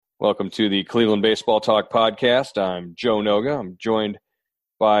Welcome to the Cleveland Baseball Talk podcast. I'm Joe Noga. I'm joined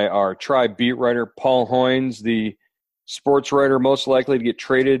by our Tribe beat writer, Paul Hoynes, the sports writer most likely to get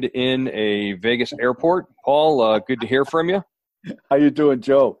traded in a Vegas airport. Paul, good to hear from you. How you doing,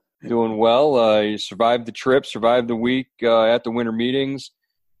 Joe? Doing well. You survived the trip, survived the week at the winter meetings,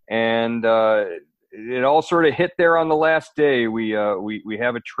 and it all sort of hit there on the last day. We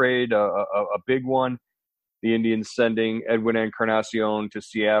have a trade, a big one. The Indians sending Edwin Encarnacion to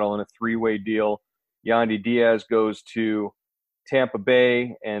Seattle in a three-way deal. Yandy Diaz goes to Tampa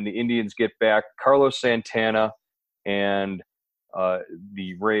Bay, and the Indians get back Carlos Santana and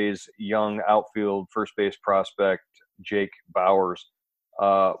the Rays' young outfield first base prospect, Jake Bauers.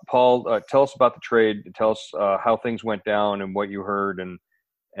 Paul, tell us about the trade. Tell us how things went down and what you heard,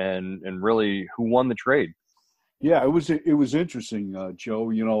 and really who won the trade. Yeah, it was interesting,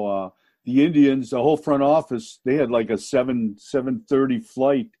 Joe. The Indians, the whole front office, they had like a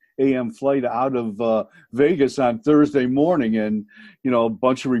 7:30 a.m. flight out of Vegas on Thursday morning, and a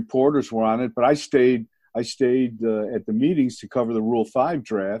bunch of reporters were on it. But I stayed at the meetings to cover the Rule 5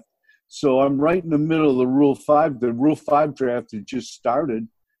 draft. So I'm right in the middle of the Rule 5. The Rule 5 draft had just started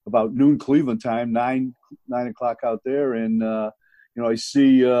about noon Cleveland time, 9 o'clock out there, and I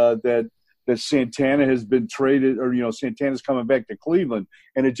see that Santana has been traded, or Santana's coming back to Cleveland,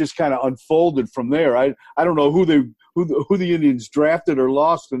 and it just kind of unfolded from there. I don't know who the Indians drafted or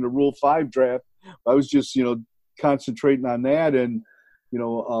lost in the Rule 5 draft. I was just concentrating on that, and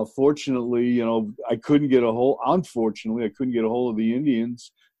fortunately, I couldn't get a hold. Unfortunately, I couldn't get a hold of the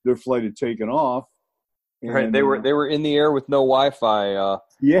Indians. Their flight had taken off. And, right, they were in the air with no Wi-Fi.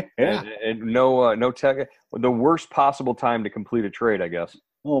 And no tech. The worst possible time to complete a trade, I guess.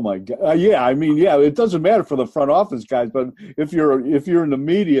 Oh my God! It doesn't matter for the front office guys, but if you're in the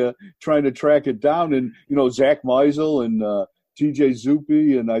media trying to track it down, and Zach Meisel and T.J.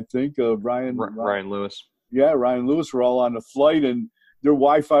 Zuppi and I think Ryan Lewis. Yeah, Ryan Lewis were all on the flight, and their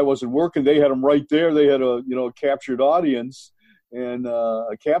Wi-Fi wasn't working. They had them right there. They had a captured audience and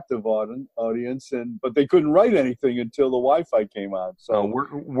a captive audience, but they couldn't write anything until the Wi-Fi came on. So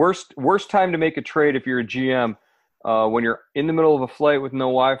worst time to make a trade if you're a GM. When you're in the middle of a flight with no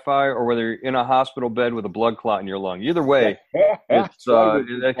Wi-Fi, or whether you're in a hospital bed with a blood clot in your lung. Either way, that's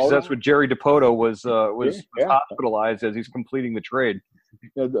what Jerry DiPoto was hospitalized as he's completing the trade.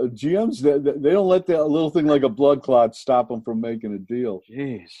 Yeah, the GMs, they don't let that little thing like a blood clot stop them from making a deal.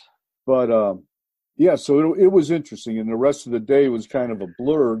 Jeez. But, so it was interesting, and the rest of the day was kind of a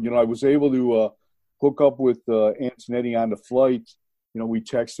blur. I was able to hook up with Antonetti on the flight. We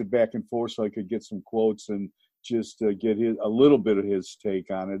texted back and forth so I could get some quotes and just get a little bit of his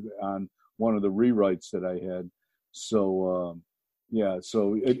take on it, on one of the rewrites that I had. So,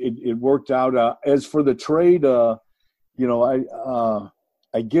 so it worked out. As for the trade, I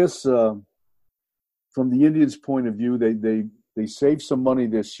guess from the Indians' point of view, they saved some money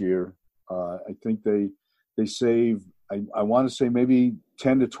this year. I think they save, I want to say maybe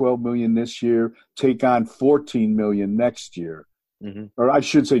 10 to 12 million this year, take on 14 million next year. Mm-hmm. Or I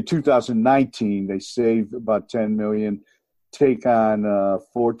should say 2019, they saved about 10 million, take on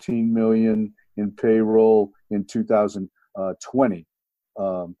 14 million in payroll in 2020.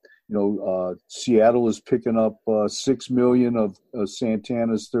 Seattle is picking up 6 million of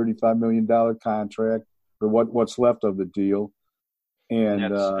Santana's $35 million contract, or what's left of the deal. And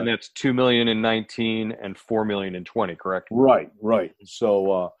that's 2 million in 19 and 4 million in 20, correct? Right.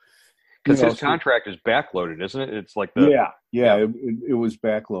 So, because his contract is backloaded, isn't it? It's like it was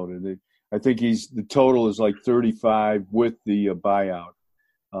backloaded. I think the total is like 35 with the buyout.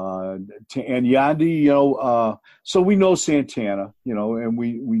 And Yandy, so we know Santana, and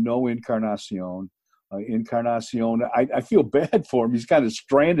we know Encarnacion. Encarnacion, I feel bad for him. He's kind of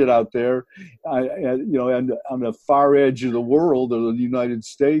stranded out there, and on the far edge of the world, of the United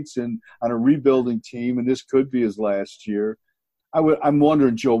States, and on a rebuilding team. And this could be his last year. I'm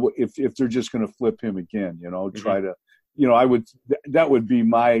wondering, Joe, if they're just going to flip him again. Try to, that would be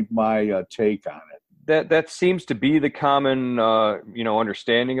my take on it. That seems to be the common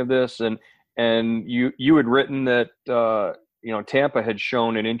understanding of this, and you had written that Tampa had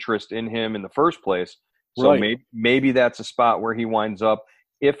shown an interest in him in the first place, so right. maybe that's a spot where he winds up,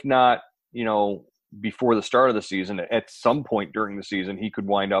 if not before the start of the season, at some point during the season he could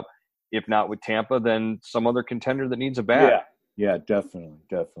wind up, if not with Tampa, then some other contender that needs a bat. Yeah, definitely.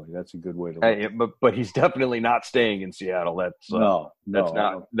 That's a good way to look at it. But he's definitely not staying in Seattle. That's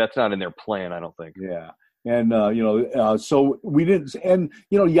not in their plan, I don't think. Yeah. And, so we didn't – and,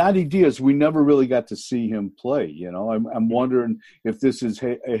 Yandy Diaz, we never really got to see him play, I'm wondering if this is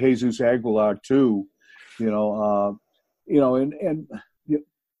Jesus Aguilar too,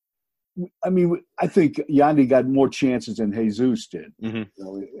 I mean, I think Yandy got more chances than Jesus did. Mm-hmm. You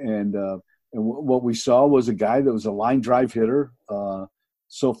know, and what we saw was a guy that was a line drive hitter.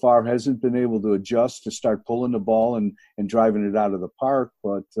 So far hasn't been able to adjust to start pulling the ball and driving it out of the park,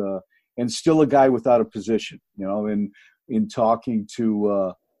 but and still a guy without a position. You know, in talking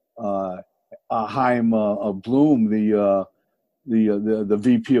to Chaim Bloom, the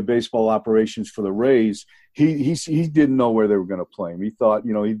VP of baseball operations for the Rays, he didn't know where they were going to play him. He thought,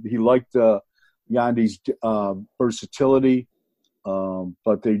 you know, he liked Yandy's versatility,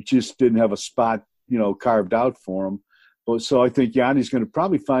 but they just didn't have a spot, you know, carved out for him. But so I think Yandy's going to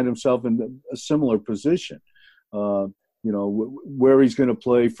probably find himself in a similar position. You know, where he's going to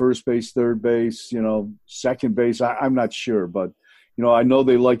play first base, third base, you know, second base. I'm not sure, but you know, I know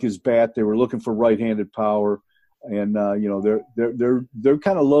they like his bat. They were looking for right-handed power. And you know, they're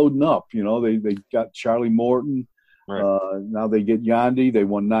kind of loading up. You know, they got Charlie Morton. Right. Now they get Yandy. They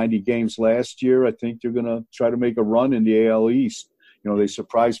won 90 games last year. I think they're going to try to make a run in the AL East. You know, they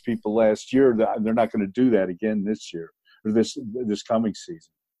surprised people last year. They're not going to do that again this year or this coming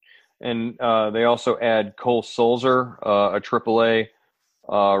season. And they also add Cole Sulzer, a AAA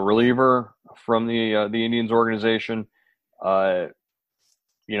reliever from the Indians organization. You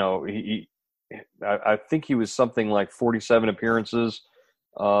know, I think he was something like 47 appearances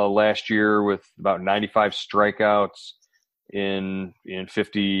last year with about 95 strikeouts in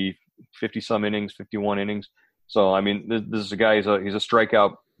 50 some innings, 51 innings. So I mean, this is a guy. He's a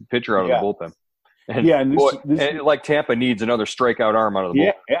strikeout pitcher out of the bullpen. And, and like Tampa needs another strikeout arm out of the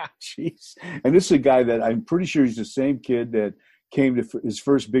bullpen. Yeah, jeez. And this is a guy that I'm pretty sure he's the same kid that came to his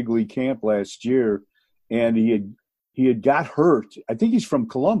first big league camp last year, and he had got hurt. I think he's from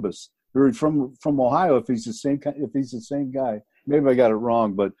Columbus. Or from Ohio, if he's the same guy. Maybe I got it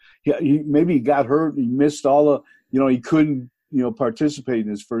wrong, but maybe he got hurt. He missed all the, you know, he couldn't, you know, participate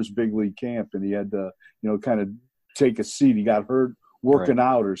in his first big league camp, and he had to, you know, kind of take a seat. He got hurt working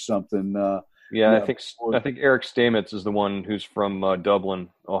out or something. I think Eric Stamets is the one who's from Dublin,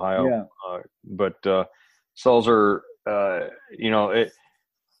 Ohio. Yeah. But Sulzer, you know,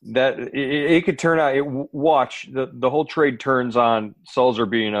 it could turn out. Watch the whole trade turns on Sulzer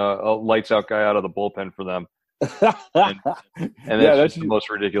being a lights out guy out of the bullpen for them, and that's just the most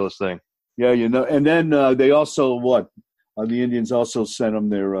ridiculous thing. Yeah, you know. And then they also the Indians also sent them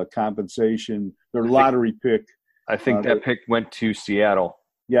their compensation, their lottery pick. I think that pick went to Seattle.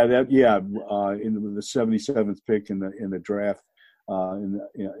 Yeah, in the 77th pick in the draft in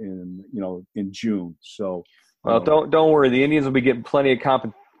June. So don't worry, the Indians will be getting plenty of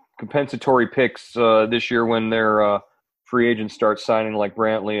compensatory picks this year when their free agents start signing like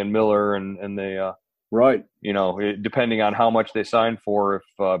Brantley and Miller, and they right. You know, depending on how much they sign for. If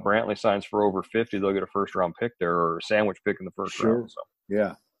Brantley signs for over 50, they'll get a first round pick there or a sandwich pick in the first round. So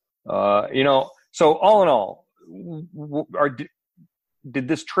yeah, you know, so all in all, did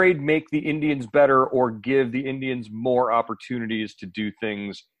this trade make the Indians better or give the Indians more opportunities to do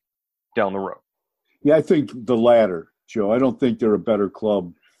things down the road? Yeah, I think the latter, Joe. I don't think they're a better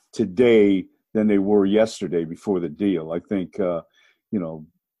club today than they were yesterday before the deal. I think,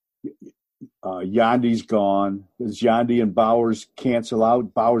 Yandy's gone. Does Yandy and Bowers cancel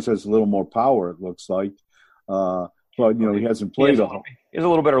out? Bowers has a little more power, it looks like. But, you know, he hasn't played he has a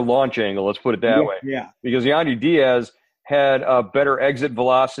little better launch angle, let's put it that way. Yeah. Because Yandy Diaz had a better exit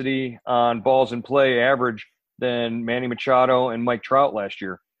velocity on balls in play average than Manny Machado and Mike Trout last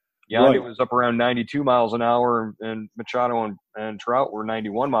year. Yandy was up around 92 miles an hour, and Machado and Trout were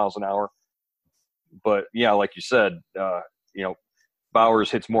 91 miles an hour. But, yeah, like you said, you know, Bowers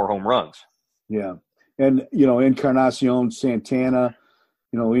hits more home runs. Yeah. And, you know, Encarnacion, Santana,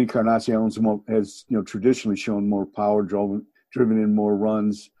 you know, Encarnacion has, you know, traditionally shown more power, driven in more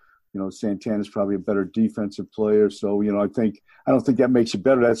runs. You know, Santana's probably a better defensive player. So, you know, I don't think that makes it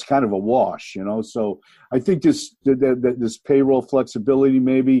better. That's kind of a wash, you know. So I think this payroll flexibility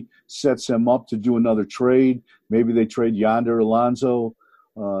maybe sets them up to do another trade. Maybe they trade Yonder Alonso,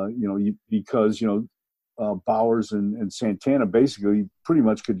 because, you know, Bowers and Santana basically pretty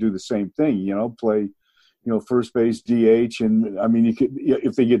much could do the same thing, you know, play, you know, first base, DH. And, I mean,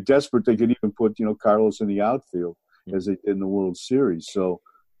 if they get desperate, they could even put, you know, Carlos in the outfield as they did in the World Series. So,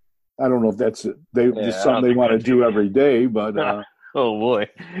 I don't know if that's just something they want to do every day, but oh boy,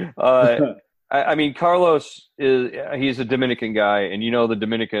 I mean, Carlos he's a Dominican guy, and you know the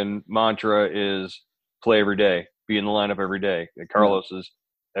Dominican mantra is play every day, be in the lineup every day. And Carlos is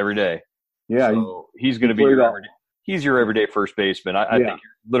every day. Yeah, so he's going to be your everyday first baseman. I think you're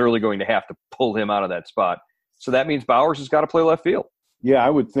literally going to have to pull him out of that spot. So that means Bowers has got to play left field. Yeah,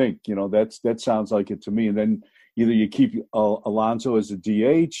 I would think. You know, that sounds like it to me, and then. Either you keep Alonso as a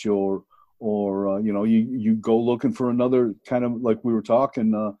DH or or you go looking for another kind of, like we were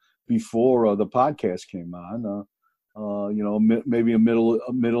talking before the podcast came on. Maybe a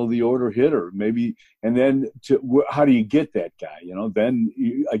middle of the order hitter, maybe, and then how do you get that guy? Then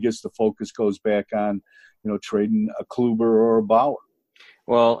I guess the focus goes back on, trading a Kluber or a Bauer.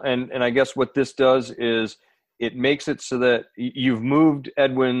 Well, and I guess what this does is it makes it so that you've moved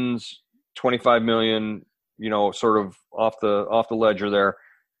Edwin's $25 million, sort of off the ledger there,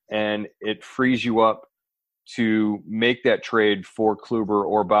 and it frees you up to make that trade for Kluber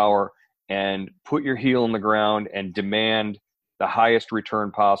or Bauer and put your heel in the ground and demand the highest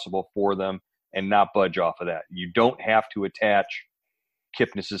return possible for them and not budge off of that. You don't have to attach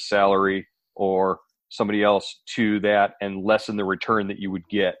Kipnis's salary or somebody else to that and lessen the return that you would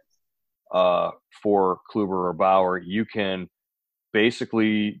get for Kluber or Bauer. You can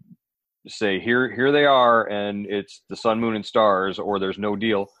basically say, here they are, and it's the sun, moon, and stars, or there's no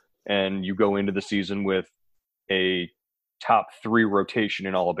deal, and you go into the season with a top 3 rotation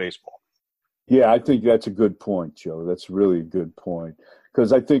in all of baseball. Yeah, I think that's a good point, Joe. That's really a good point,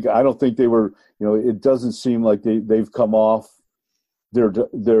 because I don't think they were. It doesn't seem like they've come off their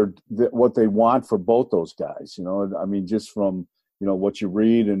what they want for both those guys. I mean, just from what you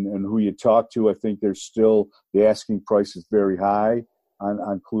read and who you talk to, I think there's still the asking price is very high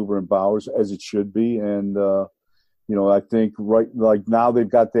on Kluber and Bowers, as it should be, and I think like now they've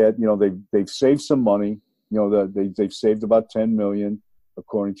got that. They've saved some money. They've saved about $10 million.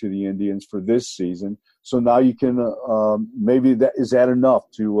 According to the Indians for this season. So now you can maybe is that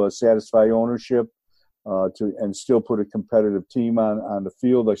enough to satisfy ownership and still put a competitive team on the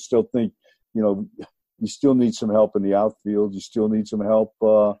field. I still think you still need some help in the outfield. You still need some help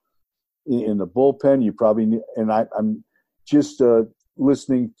in the bullpen. You probably need, and I'm just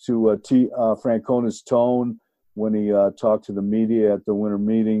listening to Francona's tone when he talked to the media at the winter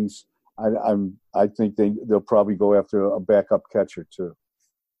meetings. I think they'll probably go after a backup catcher too.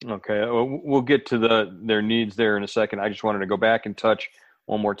 Okay, we'll get to their needs there in a second. I just wanted to go back and touch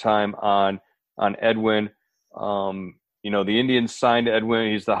one more time on Edwin. The Indians signed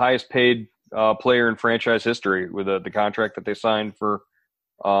Edwin. He's the highest paid player in franchise history with the contract that they signed for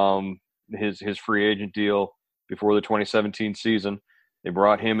his free agent deal before the 2017 season. They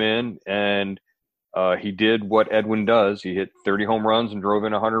brought him in, and he did what Edwin does. He hit 30 home runs and drove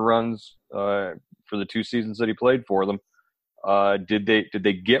in 100 runs for the 2 seasons that he played for them. Did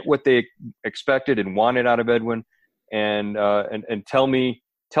they get what they expected and wanted out of Edwin? And tell me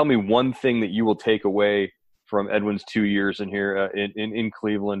one thing that you will take away from Edwin's 2 years in here in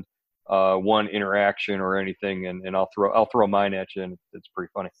Cleveland, one interaction or anything, and I'll throw mine at you, and it's pretty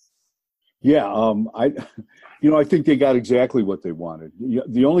funny. Yeah, I think they got exactly what they wanted.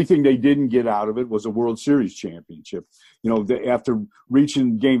 The only thing they didn't get out of it was a World Series championship. After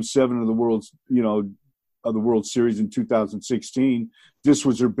reaching Game 7 of the World Series in 2016, this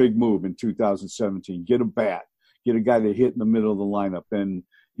was their big move in 2017. Get a bat, get a guy that hit in the middle of the lineup, and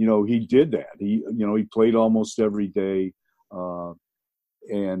he did that. He played almost every day,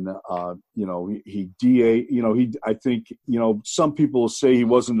 and he DA. I think some people say he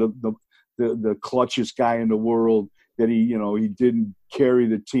wasn't the clutchest guy in the world, that he didn't carry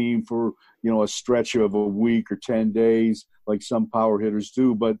the team for a stretch of a week or 10 days like some power hitters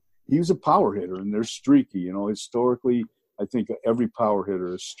do, but he was a power hitter, and they're streaky. Historically, I think every power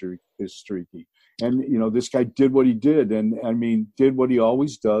hitter is streaky. And this guy did what he did, and did what he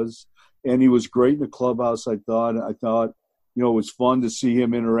always does. And he was great in the clubhouse. I thought it was fun to see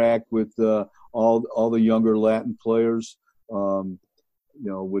him interact with all the younger Latin players.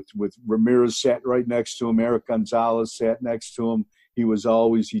 With Ramirez sat right next to him, Eric Gonzalez sat next to him. He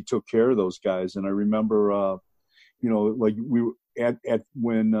took care of those guys. And I remember, like we were at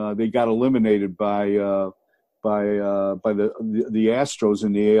when they got eliminated by the Astros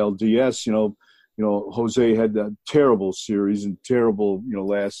in the ALDS. Jose had a terrible series and terrible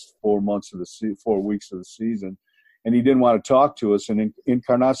last 4 weeks of the season, and he didn't want to talk to us. And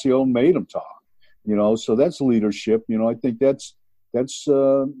Encarnacion made him talk. So that's leadership. I think that's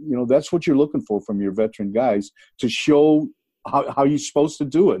what you're looking for from your veteran guys, to show how you're supposed to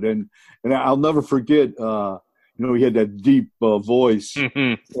do it. And I'll never forget. He had that deep voice,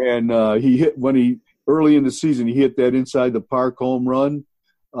 mm-hmm. and he hit early in the season. He hit that inside the park home run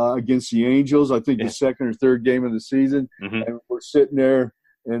against the Angels. I think the second or third game of the season, mm-hmm. and we're sitting there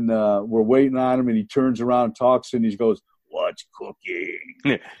and we're waiting on him, and he turns around and talks, and he goes, "What's cooking?"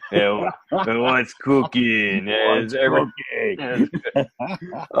 What's cooking? What's cooking? That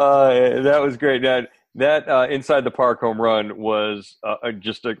was great. That inside the park home run was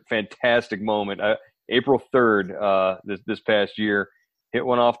just a fantastic moment. April 3rd, this past year, hit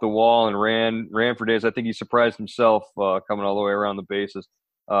one off the wall and ran for days. I think he surprised himself coming all the way around the bases.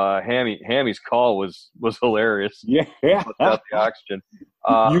 Hammy's call was hilarious. Yeah. Without the oxygen.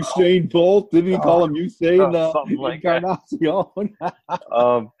 Usain Bolt, didn't he call him Usain like Encarnacion?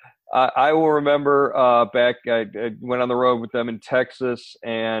 I will remember back. I went on the road with them in Texas,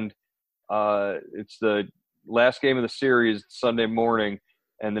 and it's the last game of the series Sunday morning,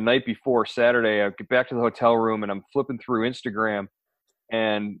 and the night before Saturday, I get back to the hotel room and I'm flipping through Instagram,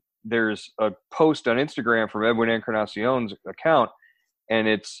 and there's a post on Instagram from Edwin Encarnacion's account, and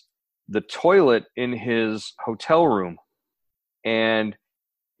it's the toilet in his hotel room, and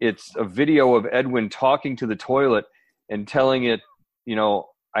it's a video of Edwin talking to the toilet and telling it,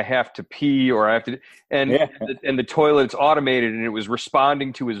 I have to pee or I have to, and the toilet's automated and it was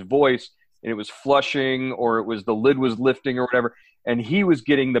responding to his voice and it was flushing or it was the lid was lifting or whatever. And he was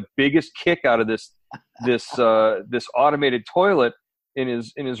getting the biggest kick out of this automated toilet in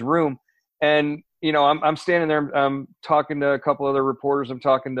his room. And, I'm standing there, I'm talking to a couple other reporters. I'm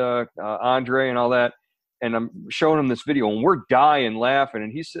talking to Andre and all that. And I'm showing him this video and we're dying laughing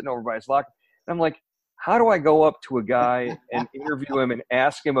and he's sitting over by his locker. And I'm like, how do I go up to a guy and interview him and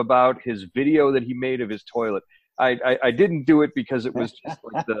ask him about his video that he made of his toilet? I didn't do it because it was just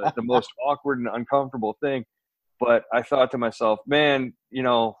like the most awkward and uncomfortable thing. But I thought to myself, man,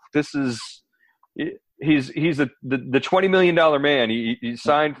 this is he's the $20 million man. He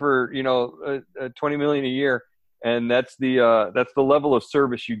signed for $20 million a year, and that's the level of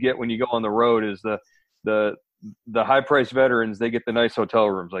service you get when you go on the road. Is the high priced veterans, they get the nice hotel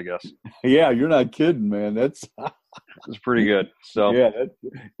rooms, I guess. Yeah, you're not kidding, man. That's pretty good. So yeah,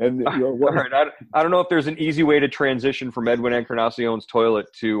 all right. I don't know if there's an easy way to transition from Edwin Encarnacion's toilet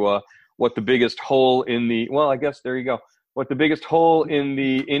to what the biggest hole in the I guess there you go. What the biggest hole in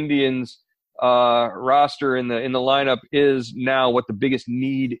the Indians roster in the lineup is now. What the biggest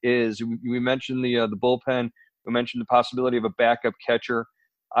need is. We mentioned the bullpen. We mentioned the possibility of a backup catcher.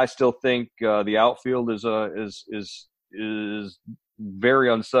 I still think the outfield is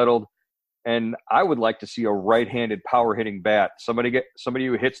very unsettled, and I would like to see a right-handed power hitting bat. Somebody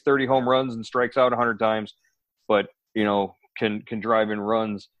who hits 30 home runs and strikes out 100 times, but can drive in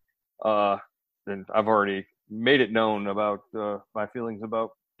runs. And I've already made it known about my feelings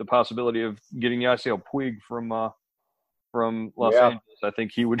about the possibility of getting Yasiel Puig from Los Angeles. I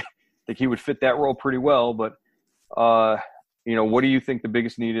think he would fit that role pretty well, but. What do you think the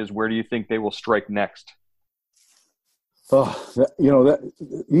biggest need is? Where do you think they will strike next?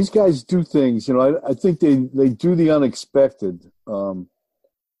 These guys do things. I think they do the unexpected.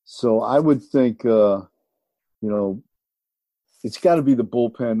 So I would think, it's got to be the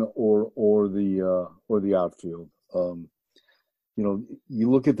bullpen or the outfield.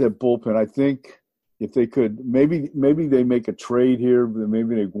 You look at that bullpen. I think if they could, maybe they make a trade here.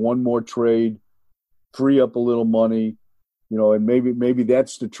 Maybe make one more trade, free up a little money. And maybe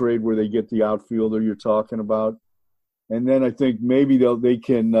that's the trade where they get the outfielder you're talking about. And then I think maybe they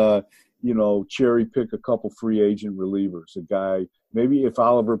can, cherry pick a couple free agent relievers. A guy, maybe if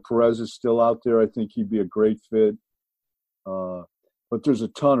Oliver Perez is still out there, I think he'd be a great fit. But there's a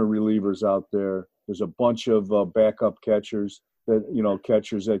ton of relievers out there. There's a bunch of backup catchers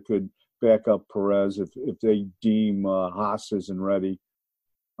that could back up Perez if they deem Haas isn't ready.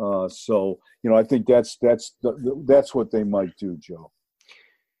 So I think that's what they might do, Joe.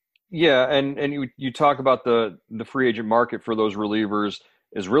 Yeah, and you talk about the free agent market for those relievers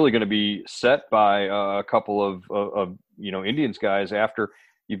is really going to be set by a couple of Indians guys. After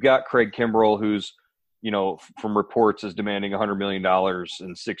you've got Craig Kimbrell, who's from reports is demanding $100 million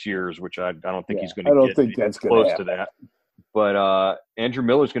in 6 years, which I don't think he's going to. I don't think that's close to that. But Andrew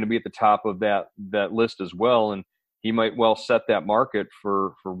Miller's going to be at the top of that list as well, and he might well set that market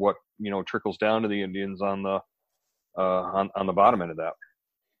for what trickles down to the Indians on the bottom end of that.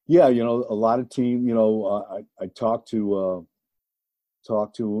 Yeah, a lot of teams. I talked to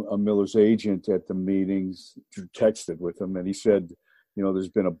Miller's agent at the meetings, texted with him, and he said, there's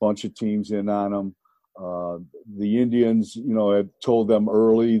been a bunch of teams in on him. The Indians, have told them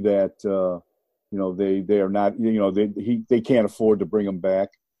early that they are not, they can't afford to bring him back.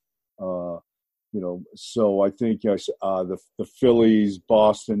 So I think the Phillies,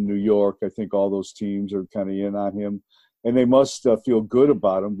 Boston, New York, I think all those teams are kind of in on him, and they must feel good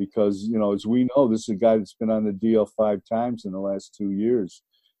about him because as we know, this is a guy that's been on the DL 5 times in the last 2 years,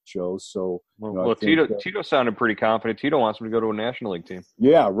 Joe. So Tito sounded pretty confident. Tito wants him to go to a National League team.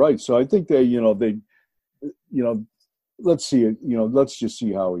 Yeah, right. So I think they let's see it. Let's just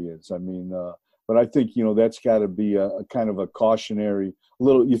see how he is. I mean. But I think that's got to be a kind of a cautionary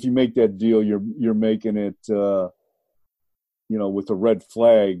little. If you make that deal, you're making it. with a red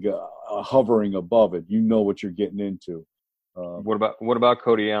flag hovering above it. You know what you're getting into. What about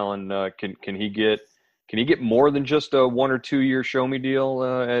Cody Allen? Can he get more than just a 1 or 2 year show me deal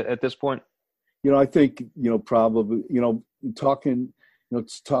at this point? I think probably talking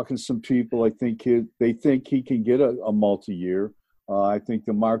talking to some people. I think they think he can get a multi-year. I think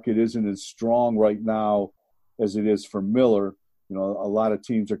the market isn't as strong right now as it is for Miller. A lot of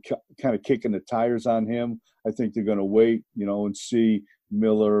teams are kind of kicking the tires on him. I think they're going to wait, and see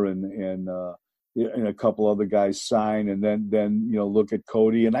Miller and a couple other guys sign, and then look at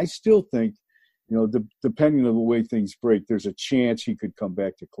Cody. And I still think, depending on the way things break, there's a chance he could come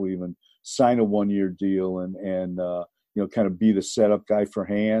back to Cleveland, sign a 1-year deal, and kind of be the setup guy for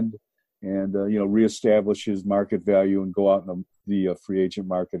Hand, and reestablish his market value and go out in the free agent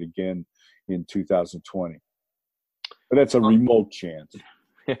market again in 2020. But that's a remote chance.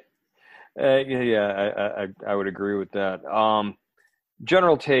 I would agree with that.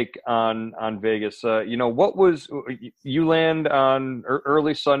 General take on Vegas. What was you land on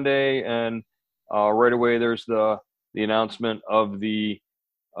early Sunday, and right away there's the announcement of the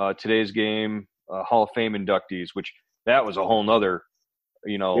today's game Hall of Fame inductees, which that was a whole nother,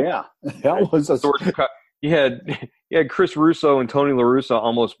 Yeah, that was you had Chris Russo and Tony La Russa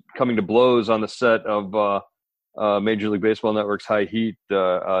almost coming to blows on the set of Major League Baseball Network's High Heat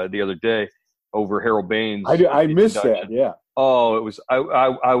the other day over Harold Baines. I missed that. Yeah. Oh, it was.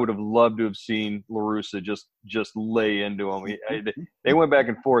 I would have loved to have seen La Russa just lay into him. They went back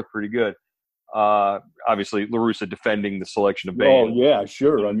and forth pretty good. Obviously, La Russa defending the selection of Baines. Oh yeah,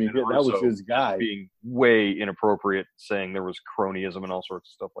 sure. I mean, that was his guy. Being way inappropriate, saying there was cronyism and all sorts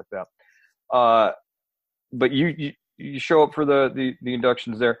of stuff like that. But you show up for the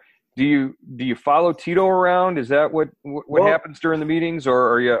inductions there. Do you follow Tito around? Is that what happens during the meetings,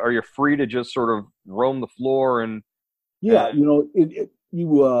 or are you free to just sort of roam the floor and? Yeah, you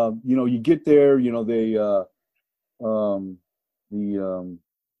get there. You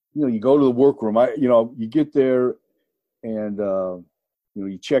go to the workroom. You get there, and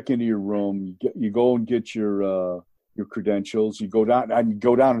you check into your room. You go and get your credentials. You go down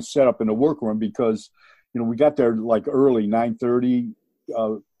and set up in the workroom because we got there like early 9:30.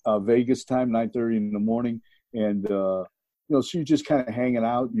 Vegas time, 9:30 in the morning, and so you're just kind of hanging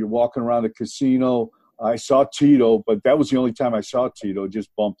out. You're walking around the casino. I saw Tito, but that was the only time I saw Tito. Just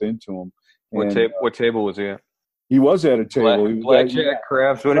bumped into him. What table was he at? He was at a table. Blackjack,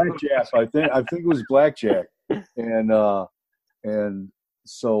 craps, blackjack. I think it was blackjack, and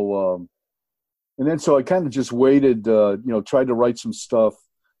so I kind of just waited. Tried to write some stuff.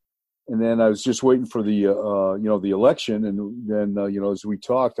 And then I was just waiting for the election, and then as we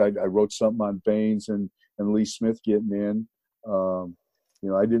talked, I wrote something on Baines and Lee Smith getting in. I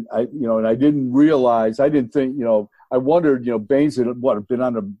didn't realize. I didn't think. I wondered. Baines had been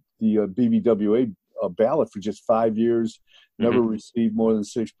on the BBWA ballot for just 5 years, never received more than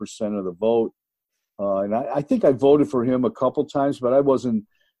 6% of the vote, and I think I voted for him a couple times, but I wasn't.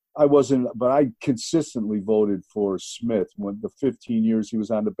 But I consistently voted for Smith when the 15 years he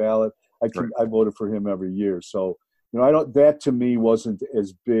was on the ballot. I voted for him every year. So, that to me wasn't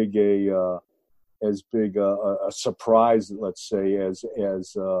as big a surprise, let's say, as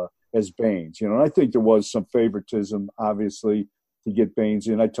Baines. And I think there was some favoritism, obviously, to get Baines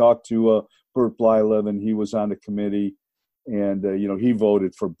in. I talked to Bert Blylev, and he was on the committee. And, he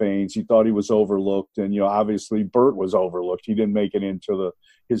voted for Baines. He thought he was overlooked. And, obviously Bert was overlooked. He didn't make it into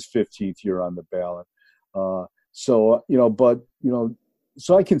his 15th year on the ballot. So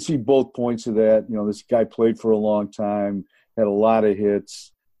I can see both points of that. This guy played for a long time, had a lot of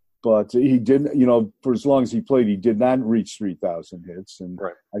hits, but he didn't, for as long as he played, he did not reach 3,000 hits. And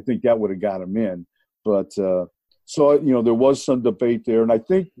I think that would have got him in. But there was some debate there. And I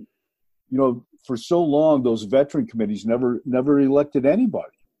think, for so long, those veteran committees never elected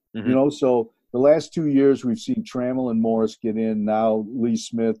anybody. So the last 2 years we've seen Trammell and Morris get in. Now Lee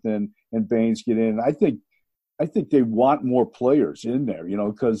Smith and Baines get in. I think they want more players in there.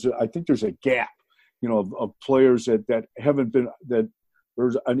 Because I think there's a gap. Of players that haven't been that.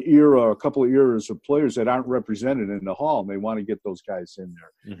 There's a couple of eras of players that aren't represented in the Hall, and they want to get those guys in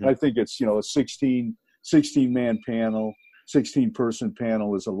there. And I think it's a 16-man panel. 16-person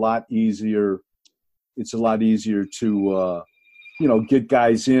panel is a lot easier. It's a lot easier to, get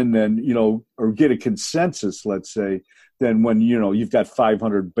guys in than, or get a consensus, let's say, than when, you've got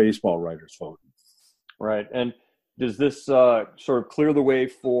 500 baseball writers voting. Right. And does this sort of clear the way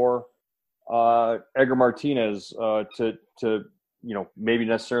for Edgar Martinez to maybe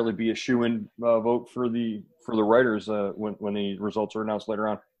necessarily be a shoo-in vote for the writers when the results are announced later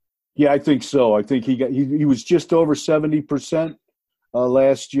on? Yeah, I think so. I think he was just over 70%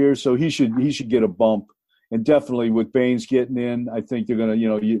 last year, so he should get a bump. And definitely with Baines getting in, I think they're gonna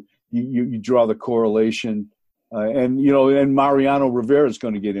you draw the correlation, and Mariano Rivera is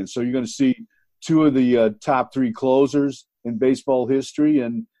going to get in. So you're going to see two of the top three closers in baseball history,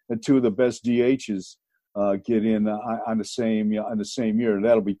 and two of the best DHs get in on the same year.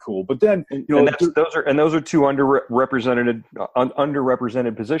 That'll be cool. But then those are two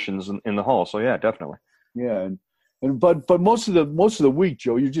underrepresented positions in the Hall. So yeah, definitely. Yeah, but most of the week,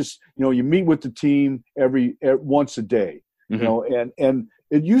 Joe, you meet with the team every once a day, and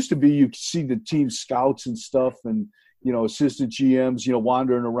it used to be you could see the team scouts and stuff, and assistant GMs,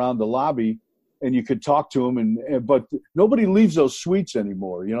 wandering around the lobby, and you could talk to them, but nobody leaves those suites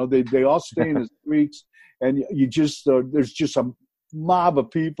anymore. They all stay in the suites, and there's just a mob of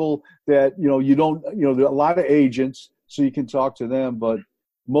people that you don't there are a lot of agents, so you can talk to them, but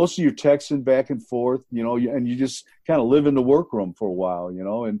most of your texting back and forth, and you just kind of live in the workroom for a while,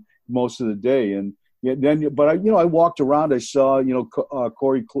 and most of the day. And I walked around. I saw,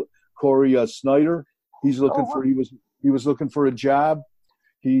 Corey Snyder. He's looking he was looking for a job.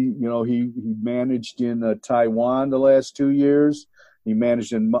 He managed in Taiwan the last 2 years. He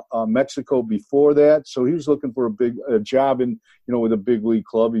managed in Mexico before that. So he was looking for a job with a big league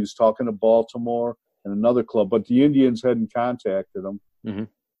club. He was talking to Baltimore and another club, but the Indians hadn't contacted him. Mm-hmm.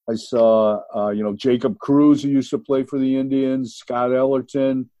 I saw, Jacob Cruz, who used to play for the Indians, Scott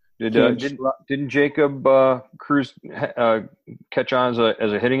Ellerton. Didn't Jacob Cruz catch on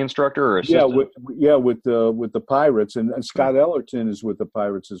as a hitting instructor or assistant? with the Pirates, and Scott Ellerton is with the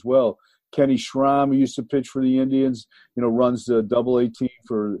Pirates as well. Kenny Schramm, who used to pitch for the Indians, runs the Double-A team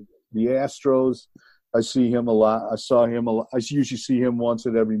for the Astros. I see him a lot. I saw him a lot. I usually see him once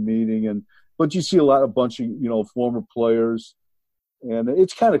at every meeting, but you see a bunch of former players. And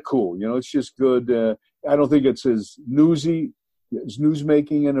it's kind of cool, it's just good. I don't think it's as newsmaking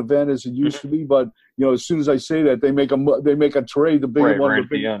an event as it used to be, but as soon as I say that, they make a trade, the big one, the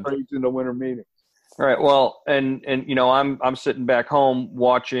big trades in the winter meeting. All right. Well, and I'm sitting back home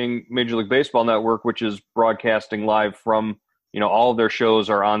watching Major League Baseball Network, which is broadcasting live from all of their shows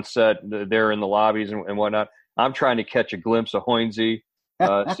are on set. They're in the lobbies and whatnot. I'm trying to catch a glimpse of Hoynesy,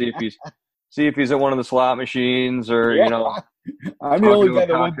 see if he's at one of the slot machines or I'm the only guy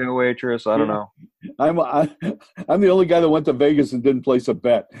that went to a waitress. I don't know. I'm the only guy that went to Vegas and didn't place a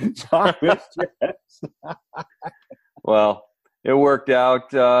bet. Well, it worked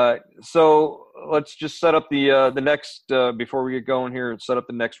out. So let's just set up the next before we get going here. Set up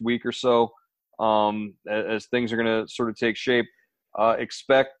the next week or so as things are going to sort of take shape.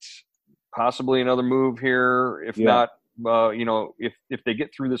 Expect possibly another move here. If not, if they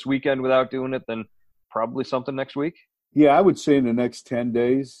get through this weekend without doing it, then probably something next week. Yeah, I would say in the next 10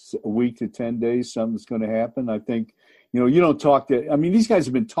 days, a week to 10 days, something's going to happen. I think, you don't talk to – these guys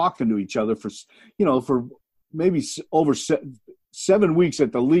have been talking to each other for maybe over 7 weeks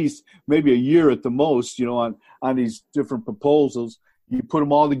at the least, maybe a year at the most, on these different proposals. You put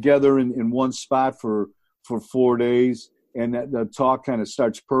them all together in one spot for 4 days, and the talk kind of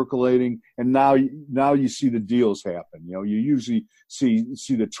starts percolating. And now you see the deals happen. You usually see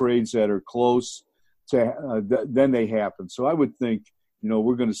the trades that are close. Then they happen. So I would think,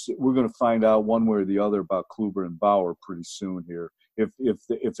 we're going to find out one way or the other about Kluber and Bauer pretty soon here, if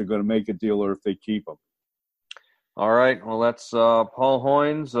they're going to make a deal or if they keep them. All right. Well, that's Paul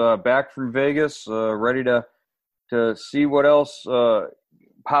Hoynes back from Vegas, ready to see what else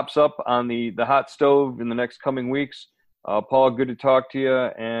pops up on the hot stove in the next coming weeks. Paul, good to talk to you,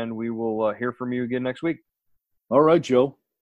 and we will hear from you again next week. All right, Joe.